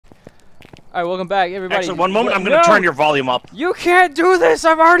Alright, welcome back, everybody. Actually, one moment, I'm gonna turn your volume up. You can't do this!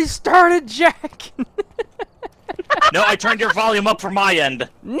 I've already started, Jack! No, I turned your volume up from my end.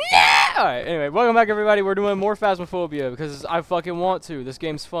 No! Alright, anyway, welcome back, everybody. We're doing more Phasmophobia because I fucking want to. This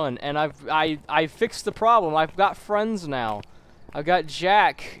game's fun, and I fixed the problem. I've got friends now. I've got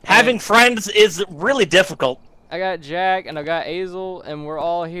Jack. Having friends is really difficult. I got Jack, and I got Azel, and we're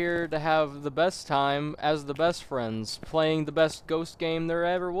all here to have the best time as the best friends, playing the best ghost game there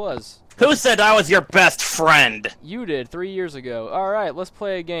ever was. Who said I was your best friend? You did, 3 years ago. Alright, let's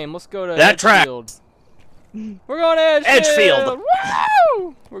play a game. Let's go to Edgefield. We're going to Edgefield.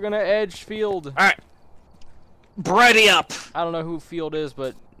 Woo! We're going to Edgefield. Alright. Ready up. I don't know who Field is,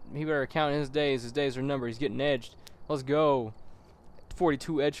 but he better count his days. His days are numbered. He's getting edged. Let's go.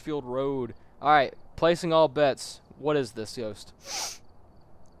 42 Edgefield Road. Alright, placing all bets. What is this, Ghost?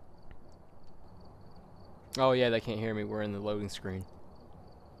 Oh yeah, they can't hear me. We're in the loading screen.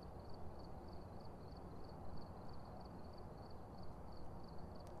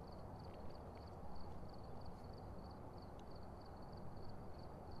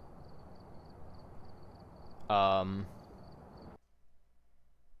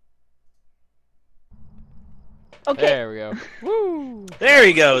 Okay. There we go. Woo! There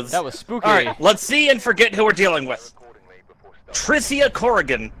he goes. That was spooky. Alright, let's see and forget who we're dealing with. Tricia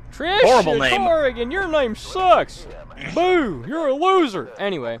Corrigan. Tricia Horrible name. Corrigan, your name sucks. Boo! You're a loser.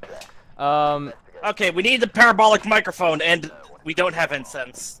 Anyway, Okay, we need the parabolic microphone, and we don't have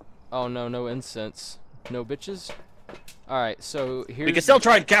incense. oh no, no incense, no bitches. All right, so here's We can still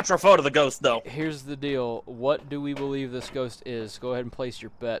try and capture a photo of the ghost, though. here's the deal. What do we believe this ghost is? Go ahead and place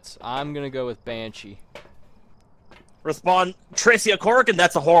your bets. I'm gonna go with Banshee. Respond, Tricia Corrigan.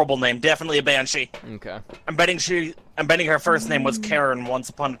 That's a horrible name. Definitely a banshee. Okay. I'm betting her first name was Karen once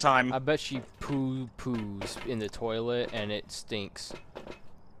upon a time. I bet she poos in the toilet and it stinks.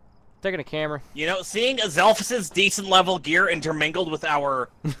 Taking a camera. You know, seeing Azelphus's decent level gear intermingled with our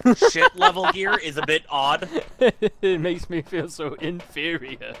shit level gear is a bit odd. It makes me feel so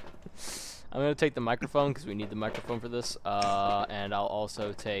inferior. I'm gonna take the microphone because we need the microphone for this. And I'll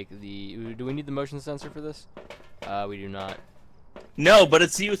also take the. Do we need the motion sensor for this? We do not. No, but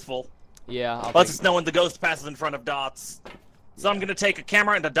it's useful. Yeah. Lets us know when the ghost passes in front of dots. So I'm gonna take a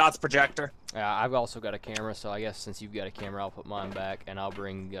camera and a dots projector. Yeah, I've also got a camera, so I guess since you've got a camera, I'll put mine back, and I'll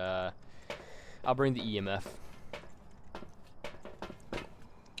bring the EMF.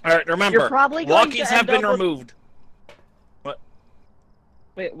 All right, remember, You're probably going walkies to have end been up with- removed. What?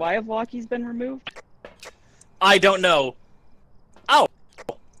 Wait, why have walkies been removed? I don't know. Oh,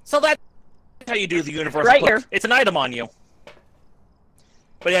 so that's how you do the universal. Right clip. here. It's an item on you.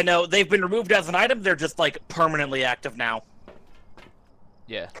 But yeah, no, they've been removed as an item. They're just like permanently active now.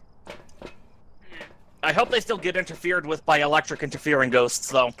 Yeah. I hope they still get interfered with by electric interfering ghosts,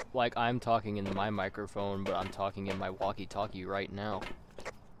 though. Like, I'm talking in my microphone, but I'm talking in my walkie-talkie right now.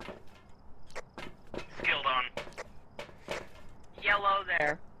 Skilled on. Yellow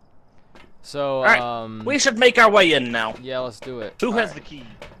there. So, Alright, we should make our way in now. yeah, let's do it. Who has Alright. the key?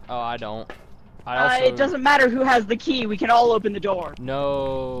 Oh, I don't. I also... It doesn't matter who has the key. We can all open the door.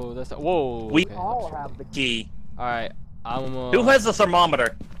 No, that's not... Whoa. We okay, all have the key. Alright, I'm... Who has the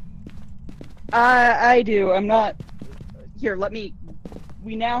thermometer? I do. I'm not... Here, let me...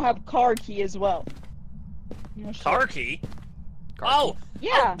 We now have car key as well. Car key? Car Oh!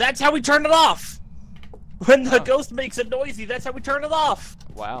 Yeah. Oh, that's how we turn it off! When the Oh. ghost makes it noisy, that's how we turn it off!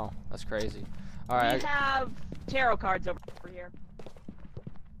 Wow, that's crazy. We Alright, have tarot cards over here.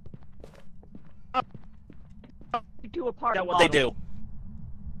 We do a part That's of what they do.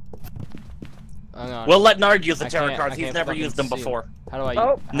 hang on. We'll let Narg use the I tarot can't- cards, I he's can't never fucking used them see 'em. before. How do I...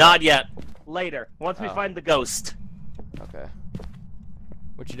 Oh. Not yet. Later, once we Oh. find the ghost. Okay.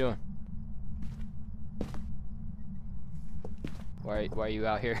 What you doing? Why are you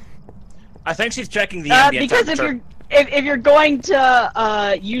out here? I think she's checking the ambient because temperature. if you're going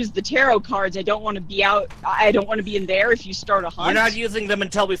to use the tarot cards, I don't want to be out. I don't want to be in there if you start a hunt. We're not using them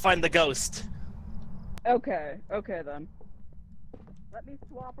until we find the ghost. Okay. Okay then. Let me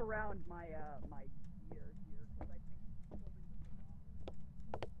swap around my my gear here because I think.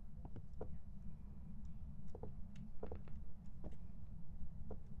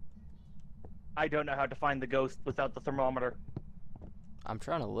 I don't know how to find the ghost without the thermometer. I'm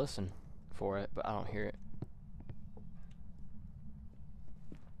trying to listen for it, but I don't hear it.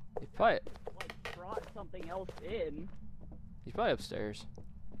 He's probably Brought something else in. upstairs.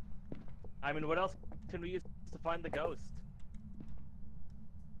 I mean, what else can we use to find the ghost?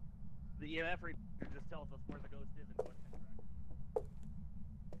 The EMF reader just tells us where the ghost is and what.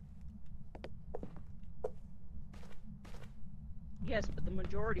 Yes, but the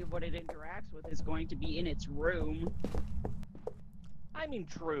majority of what it interacts with is going to be in its room. I mean,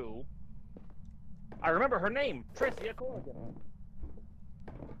 true. I remember her name, Tricia Corrigan.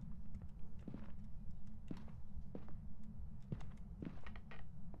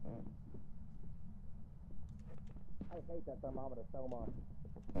 I hate that thermometer so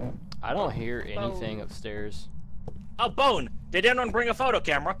much. I don't hear anything upstairs. Oh, Bone! Did anyone bring a photo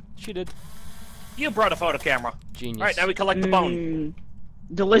camera? She did. You brought a photo camera. Genius. Alright, now we collect the bone.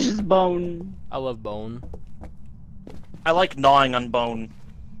 Delicious bone. I love bone. I like gnawing on bone.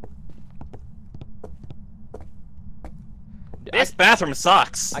 This bathroom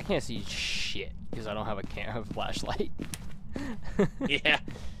sucks. I can't see shit because I don't have a flashlight. Yeah.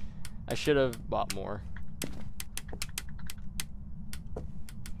 I should have bought more.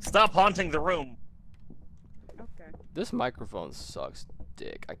 Stop haunting the room. Okay. This microphone sucks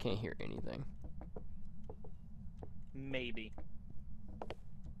dick. I can't hear anything. Maybe.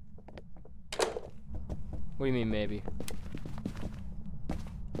 What do you mean maybe?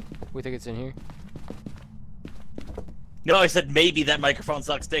 We think it's in here? No, I said maybe that microphone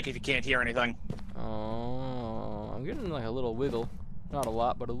sucks dick if you can't hear anything. Oh, I'm getting like a little wiggle. Not a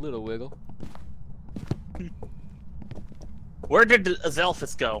lot, but a little wiggle. Where did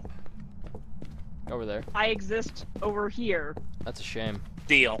Azelphus go? Over there. I exist over here. That's a shame.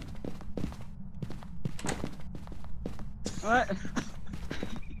 Deal. What?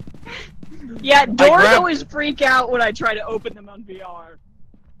 Yeah, doors always freak out when I try to open them on VR.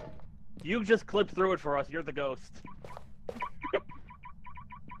 You just clipped through it for us. You're the ghost.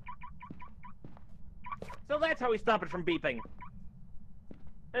 So that's how we stop it from beeping.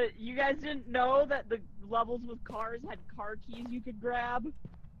 You guys didn't know that the levels with cars had car keys you could grab?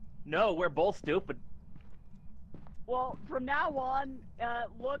 No, we're both stupid. Well, from now on,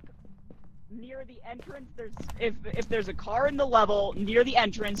 look near the entrance. If there's a car in the level near the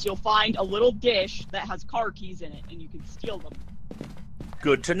entrance, you'll find a little dish that has car keys in it, and you can steal them.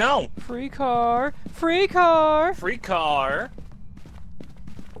 Good to know. Free car! Free car! Free car.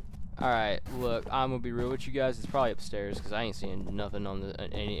 Alright, look, I'm gonna be real with you guys. It's probably upstairs because I ain't seeing nothing on the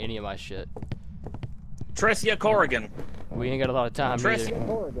any of my shit. Tricia Corrigan. We ain't got a lot of time either. Tricia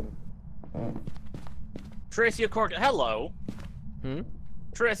Corrigan. Tricia Corrigan. Hello.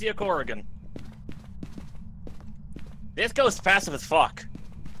 Tricia Corrigan. This ghost passive as fuck.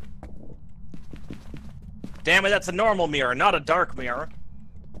 Damn it, that's a normal mirror, not a dark mirror.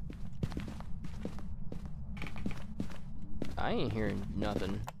 I ain't hearing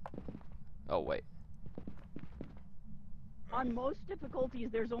nothing. Oh, wait. On most difficulties,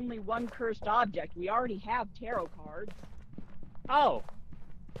 there's only one cursed object. We already have tarot cards. Oh.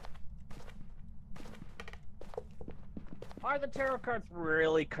 Are the tarot cards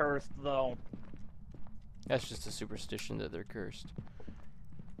really cursed, though? That's just a superstition that they're cursed.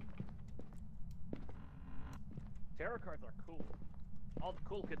 Tarot cards are cool. All the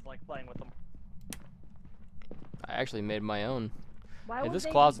cool kids like playing with them. I actually made my own. Why Hey, would this they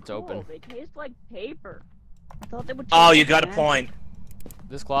be closet's cool? open. They taste like paper. I thought they would. Oh, taste you like got a that. point.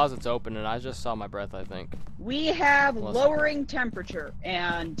 This closet's open and I just saw my breath, I think. We have Well, lowering temperature,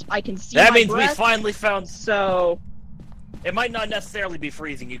 and I can see That my means we breath, finally found. So It might not necessarily be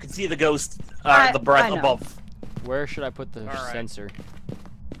freezing. You can see the ghost, I the breath know. above. Where should I put the Alright. sensor?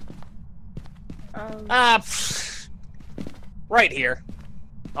 Right here,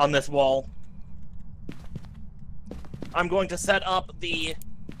 on this wall. I'm going to set up the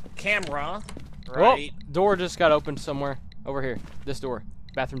camera. Right. Oh, door just got opened somewhere. Over here. This door.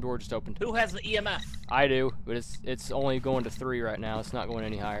 Bathroom door just opened. Who has the EMF? I do, but it's only going to 3 right now. It's not going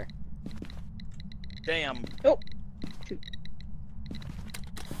any higher. Damn.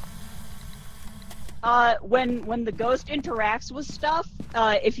 when the ghost interacts with stuff,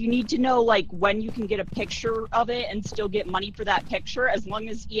 if you need to know like when you can get a picture of it and still get money for that picture, as long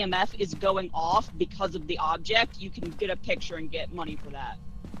as EMF is going off because of the object, you can get a picture and get money for that.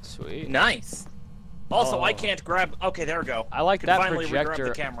 Sweet. Nice. Also, Oh. I can't grab. Okay, there we go. I like Can that finally regrab the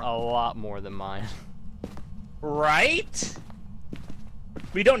projector camera. a lot more than mine. Right?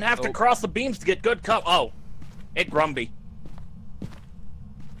 We don't have to Oh. cross the beams to get good cover. Oh, it Grumby.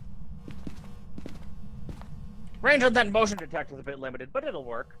 Range on that motion detector is a bit limited, but it'll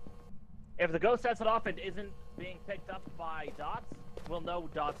work. If the ghost sets it off and isn't being picked up by dots, we'll know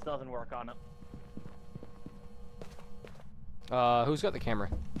dots doesn't work on it. Who's got the camera?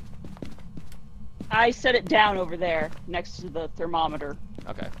 I set it down over there next to the thermometer.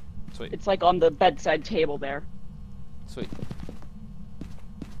 Okay. Sweet. It's like on the bedside table there. Sweet.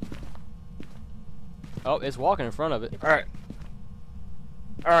 Oh, it's walking in front of it. Alright.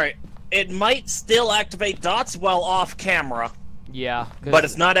 Alright. It might still activate dots while off camera. Yeah. But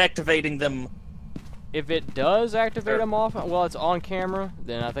it's not activating them. If it does activate them off, well, it's on camera,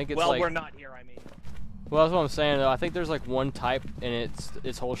 then I think it's well, like... we're not here, I mean. Well, that's what I'm saying, though. I think there's like one type, and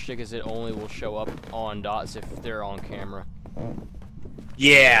its whole shtick is it only will show up on dots if they're on camera.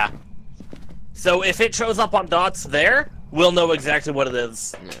 Yeah. So if it shows up on dots there, we'll know exactly what it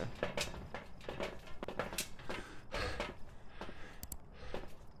is. Yeah.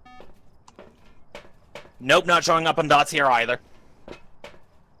 Nope, not showing up on dots here either.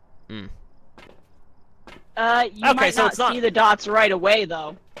 Hmm. You might so not it's not- see the dots right away,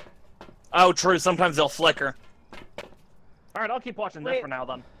 though. Oh, true. Sometimes they'll flicker. Alright, I'll keep watching this Wait. for now,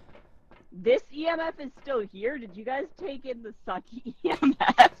 then. This EMF is still here. Did you guys take in the sucky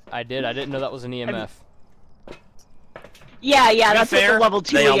EMF? I did. I didn't know that was an EMF. Yeah, To be that's fair, what the level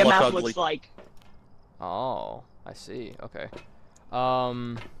 2 they all look EMF ugly. looks like. Oh, I see. Okay.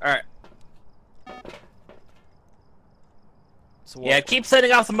 Alright. So Yeah, it keeps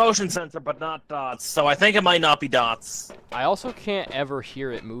setting off the motion sensor, but not dots, so I think it might not be dots. I also can't ever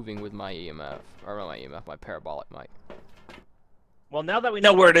hear it moving with my EMF. Or not my EMF, my parabolic mic. Well, now that we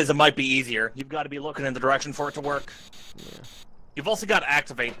know where it is, it might be easier. You've got to be looking in the direction for it to work. Yeah. You've also got to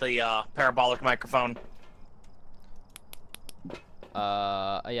activate the parabolic microphone.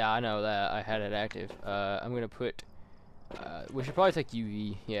 Yeah, I know that. I had it active. I'm gonna put... we should probably take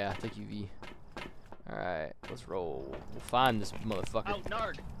UV. Yeah, take UV. Alright, let's roll. We'll find this motherfucker. Oh,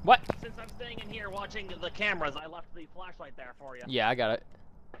 Nard. What? Since I'm staying in here watching the cameras, I left the flashlight there for you. Yeah, I got it.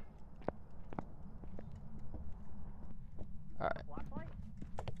 Alright. Flashlight?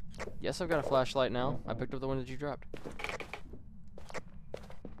 Yes, I've got a flashlight now. I picked up the one that you dropped.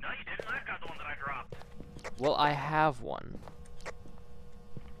 No, you didn't. I've got the one that I dropped. Well, I have one.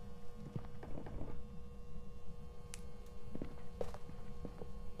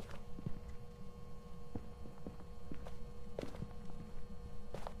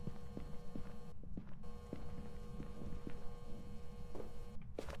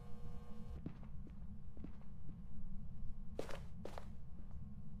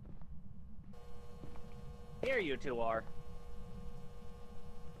 Here you two are.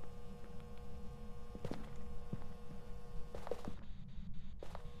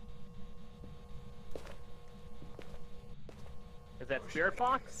 Is that Spirit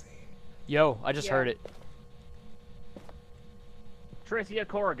Fox? Yo, I just Yeah. heard it. Tricia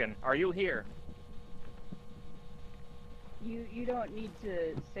Corrigan, are you here? You don't need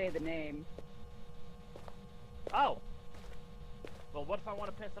to say the name. Oh. Well, what if I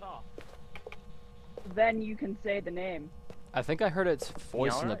want to piss it off? Then you can say the name. I think I heard its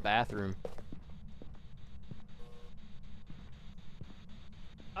voice in the alright. bathroom.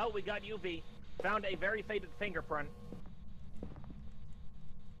 Oh, we got UV. Found a very faded fingerprint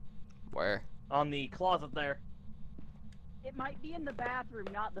Where? on the closet there. It might be in the bathroom,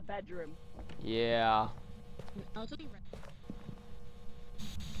 not the bedroom. Yeah.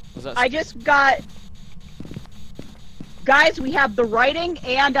 Was that? I just got... Guys, we have the writing,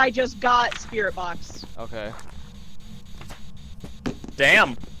 and I just got Spirit Box. Okay.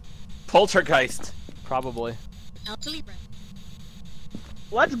 Damn. Poltergeist. Probably.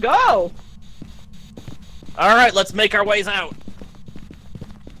 Let's go! Alright, let's make our ways out.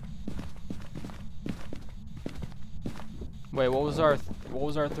 Wait, what was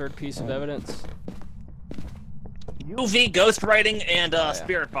our third piece of evidence? UV, ghostwriting, and yeah.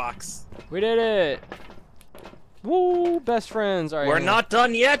 Spirit Box. We did it! Woo! Best friends. All right. We're hang on. not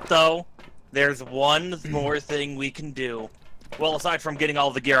done yet, though. There's one more thing we can do. Well, aside from getting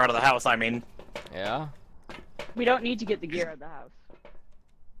all the gear out of the house, I mean. Yeah. We don't need to get the gear out of the house.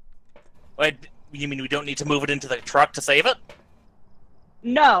 Wait, you mean we don't need to move it into the truck to save it?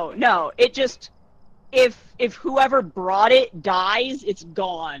 No. It just... If whoever brought it dies, it's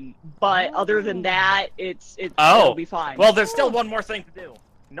gone. But other than that, it'll be fine. Well, there's still one more thing to do.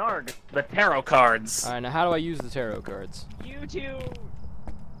 Narg, the tarot cards. All right. Now, how do I use the tarot cards? You two...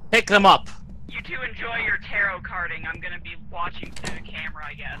 Pick them up. You two enjoy your tarot carding. I'm gonna be watching through the camera,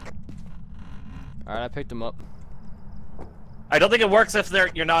 I guess. All right. I picked them up. I don't think it works if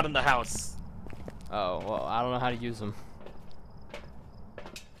you're not in the house. Oh well, I don't know how to use them.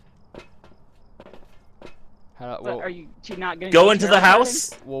 How do, But well, are you two not gonna Go into the tarot carding?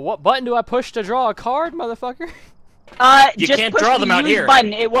 house. well, what button do I push to draw a card, motherfucker? You just can't push draw the them out use here.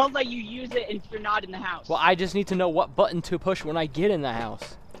 button. It won't let you use it if you're not in the house. Well, I just need to know what button to push when I get in the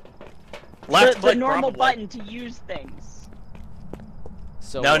house. Left the click, normal probably. button to use things.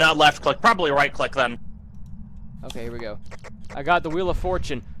 So No, not left click. Probably right click then. Okay, here we go. I got the Wheel of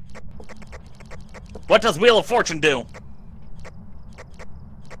Fortune. What does Wheel of Fortune do?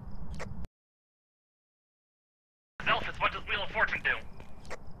 Elphys, what does Wheel of Fortune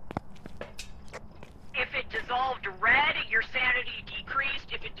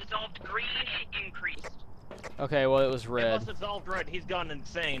Okay, well, it was It red. must have solved red. He's gone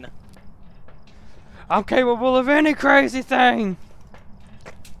insane. I'm capable of any crazy thing!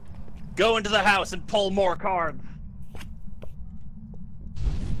 Go into the house and pull more cards.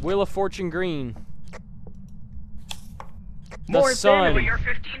 Wheel of Fortune green. More The sun. insanity. You're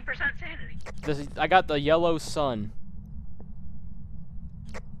 15% sanity. I got the yellow sun.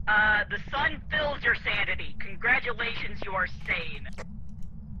 The sun fills your sanity. Congratulations, you are sane.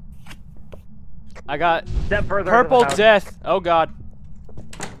 I got Step further into purple the house. death. Oh god.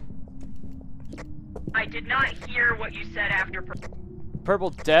 I did not hear what you said after.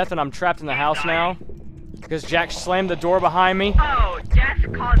 Purple death, and I'm trapped in the house now. Because Jack slammed the door behind me. Oh, death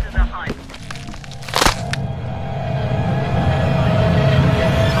causes a hunt.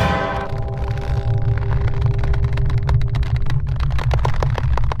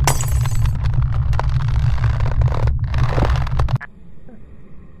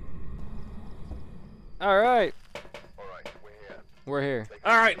 Alright. We're here.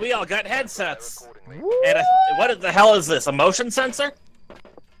 All right, we all got headsets. And what the hell is this? A motion sensor?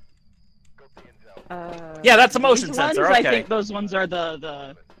 Yeah, that's a motion These sensor. ones, Okay. I think those ones are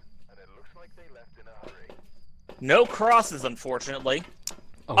the. No crosses, unfortunately.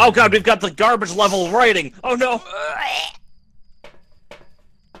 Oh god, we've got the garbage level writing. Oh no.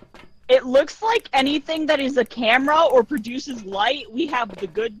 It looks like anything that is a camera or produces light, we have the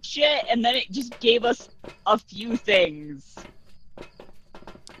good shit, and then it just gave us a few things.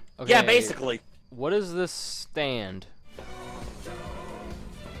 Okay, Yeah, basically. What is this stand?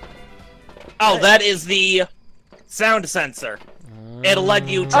 Oh, that is the sound sensor. It'll let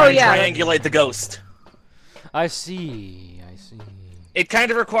you try and yeah. triangulate the ghost. I see. I see. It kind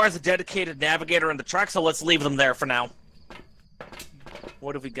of requires a dedicated navigator in the truck, so let's leave them there for now.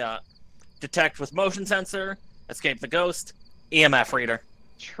 What have we got? Detect with motion sensor, escape the ghost, EMF reader.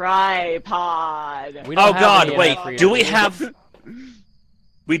 Tripod. We don't Oh have god, an wait, EMF reader, do we we? have...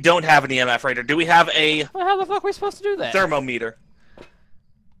 We don't have an EMF reader. Do we have a Well, how the fuck are we supposed to do that? thermometer?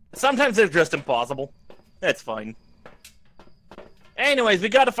 Sometimes they're just impossible. That's fine. Anyways, we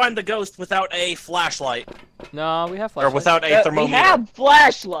gotta find the ghost without a flashlight. No, we have Or flashlights. without a We thermometer. have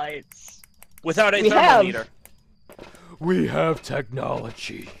flashlights. Without a we have. thermometer. We have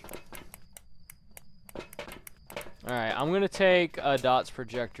technology. Alright, I'm gonna take a dots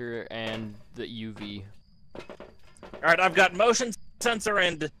projector and the UV. Alright, I've got motion sensor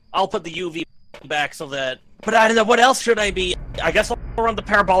and I'll put the UV back so that... But I don't know, what else should I be? I guess I'll run the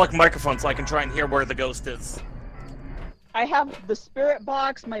parabolic microphone so I can try and hear where the ghost is. I have the spirit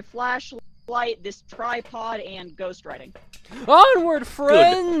box, my flashlight, this tripod, and ghost writing. Onward,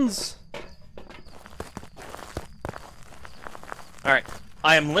 friends! Alright,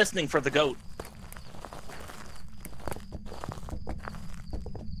 I am listening for the goat.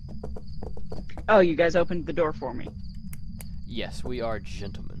 Oh, you guys opened the door for me. Yes, we are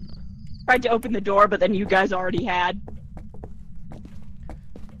gentlemen. Tried to open the door, but then you guys already had.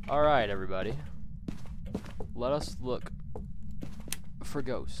 Alright, everybody. Let us look for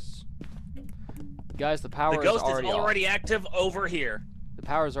ghosts. Guys, the power The ghost is already off. active over here. The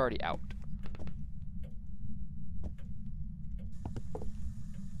power is already out.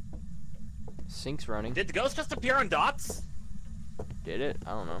 Sink's running. Did the ghost just appear on dots? Did it?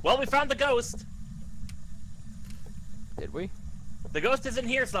 I don't know. Well, we found the ghost. Did we? The ghost is in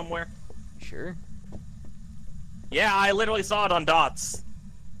here somewhere. Sure. Yeah, I literally saw it on dots.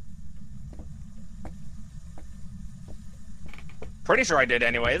 Pretty sure I did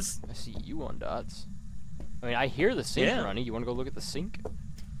anyways. I see you on dots. I mean, I hear the sink Yeah. running. You want to go look at the sink?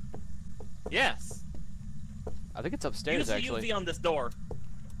 Yes. I think it's upstairs, Use the actually. UV on this door.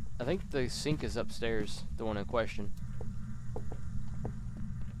 I think the sink is upstairs, the one in question.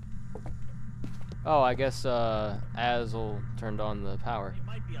 Oh, I guess, Azel turned on the power. It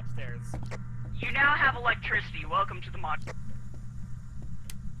might be upstairs. You now have electricity. Welcome to the mod.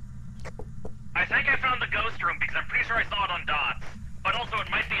 I think I found the ghost room because I'm pretty sure I saw it on dots. But also it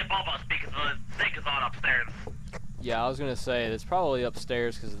might be above us because the sink is on upstairs. Yeah, I was gonna say, it's probably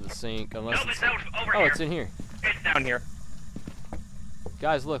upstairs because of the sink, unless Nope, it's... it's out over Oh, here. it's in here. It's down here.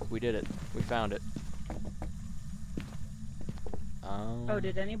 Guys, look, we did it. We found it. Oh,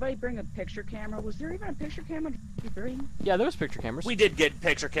 did anybody bring a picture camera? Was there even a picture camera? Yeah, there was picture cameras. We did get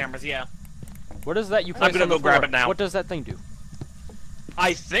picture cameras, yeah. What is that you I'm placed gonna on the go grab floor? it now. What does that thing do?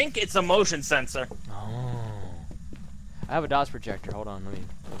 I think it's a motion sensor. Oh. I have a dots projector. Hold on, let me...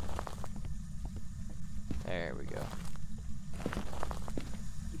 There we go.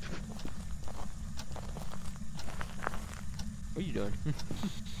 What are you doing?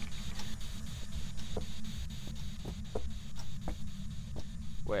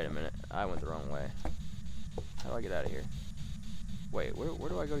 Wait a minute. I went the wrong way. How do I get out of here? Wait, where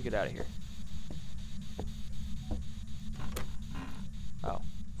do I go to get out of here? Oh.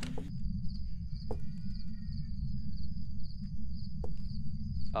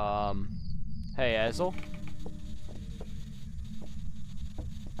 Hey, Azel?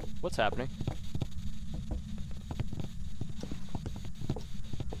 What's happening?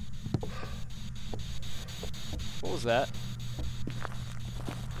 What was that?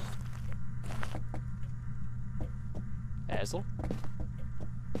 Azel?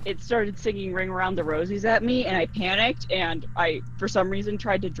 It started singing Ring Around the Rosies at me, and I panicked, and I, for some reason,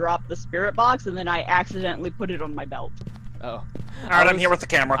 tried to drop the spirit box, and then I accidentally put it on my belt. Oh. Alright, I'm here with the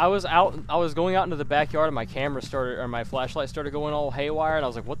camera. I was going out into the backyard and my camera started, or my flashlight started going all haywire, and I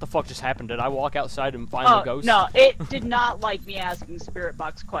was like, what the fuck just happened? Did I walk outside and find the ghost? No, it did not like me asking spirit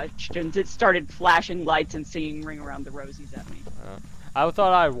box questions. It started flashing lights and singing Ring Around the Rosies at me. I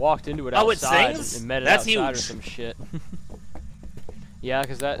thought I walked into it Oh, it outside sings? and met it That's outside huge. or some shit. Yeah,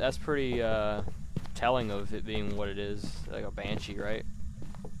 because that's pretty telling of it being what it is, like a banshee, right?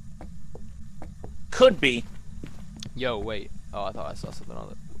 Could be. Yo, wait. Oh, I thought I saw something on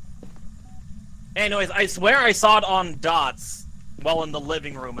it. Anyways, I swear I saw it on dots while in the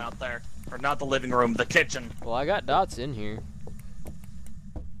living room out there. Or not the living room, the kitchen. Well, I got dots in here.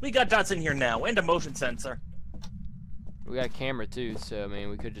 We got dots in here now, and a motion sensor. We got a camera too, so I mean,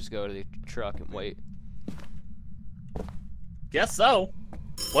 we could just go to the truck and wait. Guess so.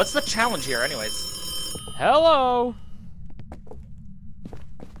 What's the challenge here, anyways? Hello.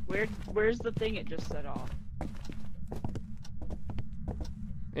 Where's the thing it just set off?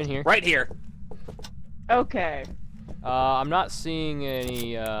 In here. Right here. Okay. I'm not seeing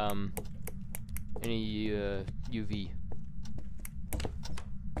any UV.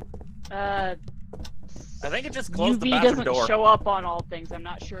 I think it just closed the UV bathroom doesn't door. show up on all things. I'm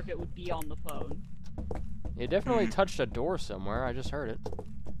not sure if it would be on the phone. It definitely touched a door somewhere. I just heard it.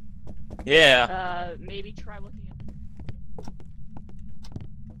 Yeah. Maybe try looking at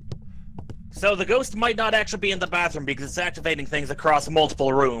So the ghost might not actually be in the bathroom because it's activating things across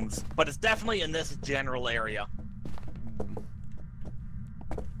multiple rooms, but it's definitely in this general area.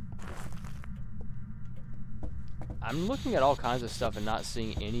 I'm looking at all kinds of stuff and not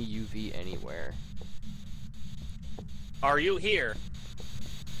seeing any UV anywhere. Are you here?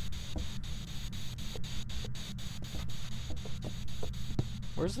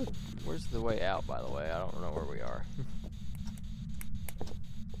 Where's the way out, by the way? I don't know where we are.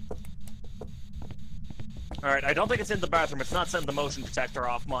 Alright, I don't think it's in the bathroom. It's not setting the motion detector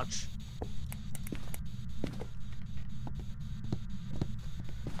off much.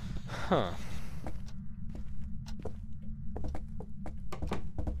 Huh.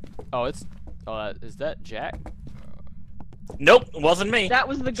 Oh, is that Jack? Nope, it wasn't me. That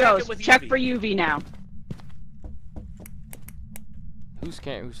was the Check it ghost. with Check UV. for UV now.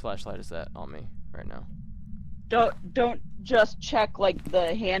 Whose flashlight is that on me right now? Don't just check like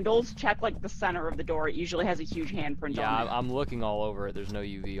the handles. Check like the center of the door. It usually has a huge handprint Yeah, on it. I'm looking all over it. There's no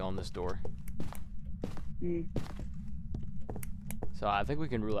UV on this door. Mm. So I think we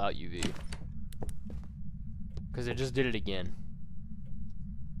can rule out UV. Because it just did it again.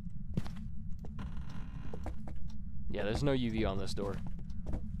 Yeah, there's no UV on this door.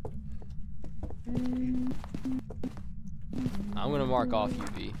 I'm gonna mark off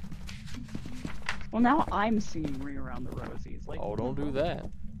UV. Well, now I'm seeing Ring Around the Rosies. Like, Oh, don't do that.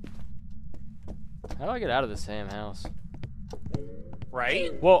 How do I get out of this damn house?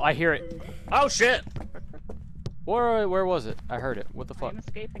 Right? Whoa, I hear it. Oh shit! Where was it? I heard it. What the fuck? I'm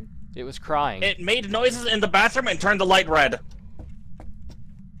escaping. It was crying. It made noises in the bathroom and turned the light red.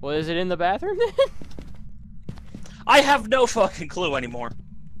 Well, is it in the bathroom then? I have no fucking clue anymore.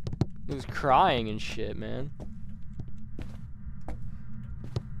 It was crying and shit, man.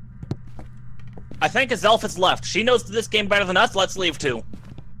 I think his elf has left. She knows this game better than us. Let's leave too.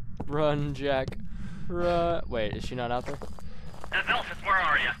 Run, Jack. Run. Wait, is she not out there? Zelphus, where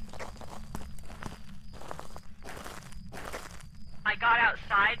are you? I got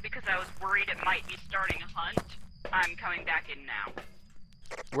outside because I was worried it might be starting a hunt. I'm coming back in now.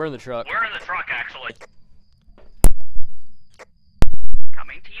 We're in the truck. We're in the truck, actually.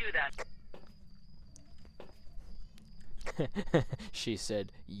 Coming to you then. She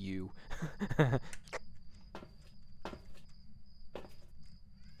said, you.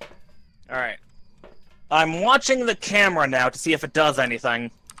 Alright. I'm watching the camera now to see if it does anything.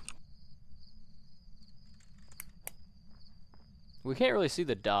 We can't really see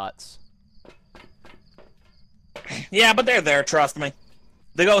the dots. Yeah, but they're there, trust me.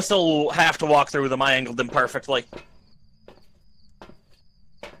 The ghost will have to walk through them. I angled them perfectly.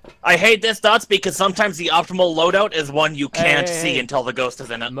 I hate this, Dots, because sometimes the optimal loadout is one you can't Hey, see until the ghost is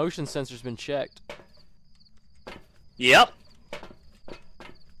in it. Motion sensor's been checked. Yep.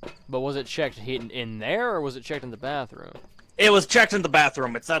 But was it checked in there, or was it checked in the bathroom? It was checked in the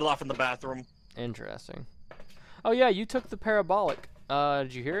bathroom. It set it off in the bathroom. Interesting. Oh yeah, you took the parabolic.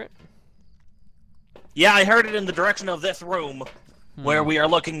 Did you hear it? Yeah, I heard it in the direction of this room, where we are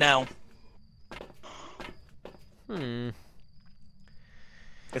looking now.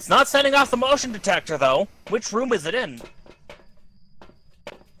 It's not setting off the motion detector, though. Which room is it in?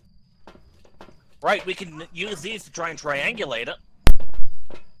 Right, we can use these to try and triangulate it.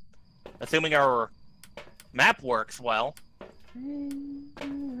 Assuming our map works well.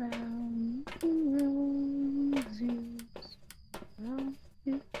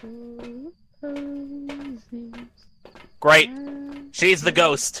 Great. She's the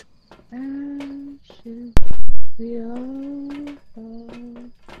ghost.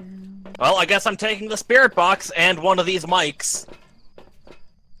 Well, I guess I'm taking the spirit box and one of these mics.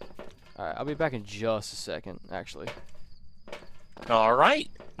 Alright, I'll be back in just a second, actually. Alright.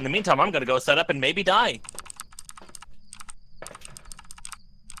 In the meantime, I'm gonna go set up and maybe die.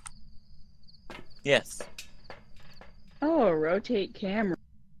 Yes. Oh, rotate camera.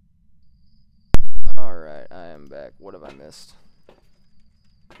 Alright, I am back. What have I missed?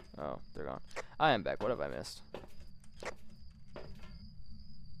 Oh, they're gone. I am back. What have I missed?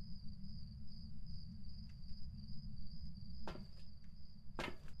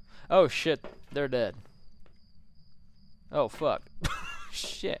 Oh shit, they're dead. Oh fuck.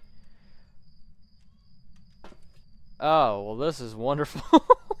 Shit. Oh, well this is wonderful.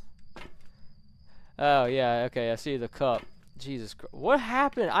 Oh yeah, okay, I see the cup. Jesus Christ. What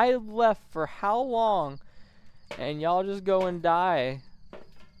happened? I left for how long? And y'all just go and die.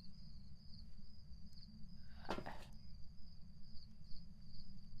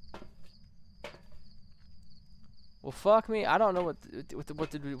 Well, fuck me. I don't know what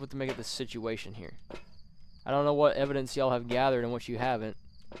to make of this situation here. I don't know what evidence y'all have gathered and what you haven't.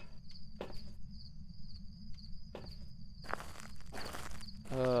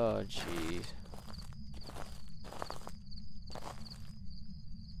 Oh, jeez.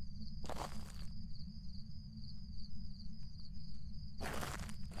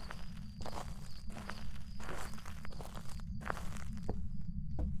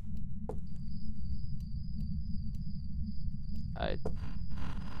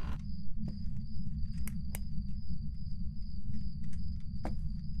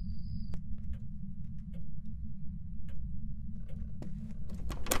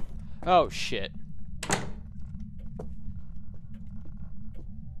 Oh, shit.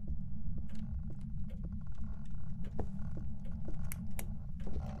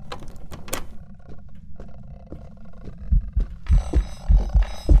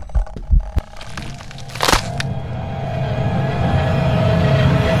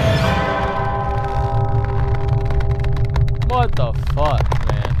 What the fuck,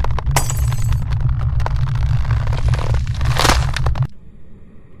 man?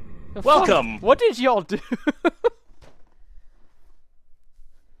 The Welcome! fuck? What did y'all do?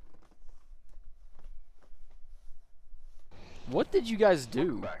 What did you guys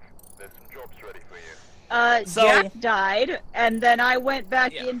do? So- Jack died, and then I went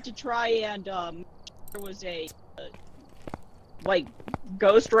back in to try and, there was a, like,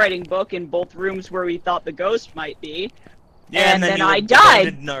 ghost writing book in both rooms where we thought the ghost might be. Yeah, and then you I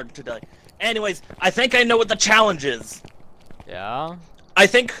died. Nerd to die. Anyways, I think I know what the challenge is. Yeah? I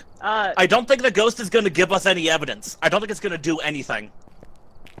don't think the ghost is going to give us any evidence. I don't think it's going to do anything.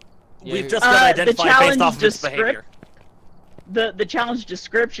 Yeah, We've just got to identify based off of its behavior. The challenge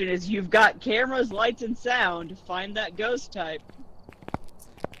description is you've got cameras, lights, and sound. Find that ghost type.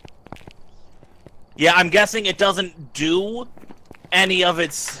 Yeah, I'm guessing it doesn't do any of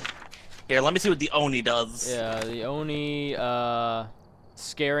its... Here, let me see what the Oni does. Yeah, the Oni,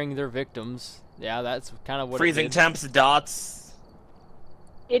 scaring their victims. Yeah, that's kind of what Freezing it did. temps, dots.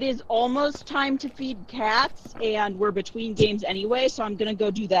 It is almost time to feed cats, and we're between games anyway, so I'm gonna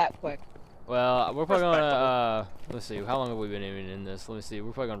go do that quick. Well, we're probably gonna, let's see, how long have we been even in this? Let me see,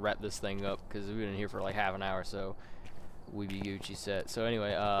 we're probably gonna wrap this thing up, because we've been in here for like half an hour, so we be Gucci set. So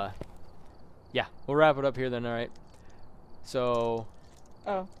anyway, yeah, we'll wrap it up here then, alright? So...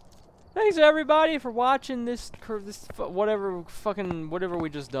 Oh. Thanks everybody for watching this whatever we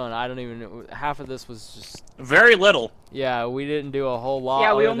just done. I don't even know. Half of this was just Very little. yeah. We didn't do a whole lot.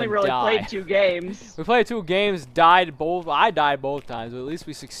 Yeah, we other only than really die. played 2 games. We played 2 games. Died both. I died both times, but at least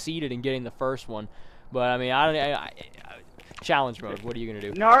we succeeded in getting the first one. But I mean, challenge mode. What are you gonna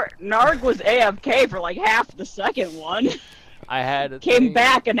do? Narg was AFK for like half the second one. I had a Came thing.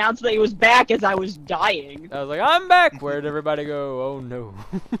 back, announced that he was back as I was dying. I was like, I'm back. Where'd everybody go? Oh no.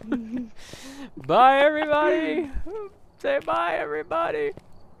 Bye, everybody. Say bye, everybody.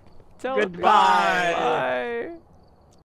 Tell Goodbye. Bye.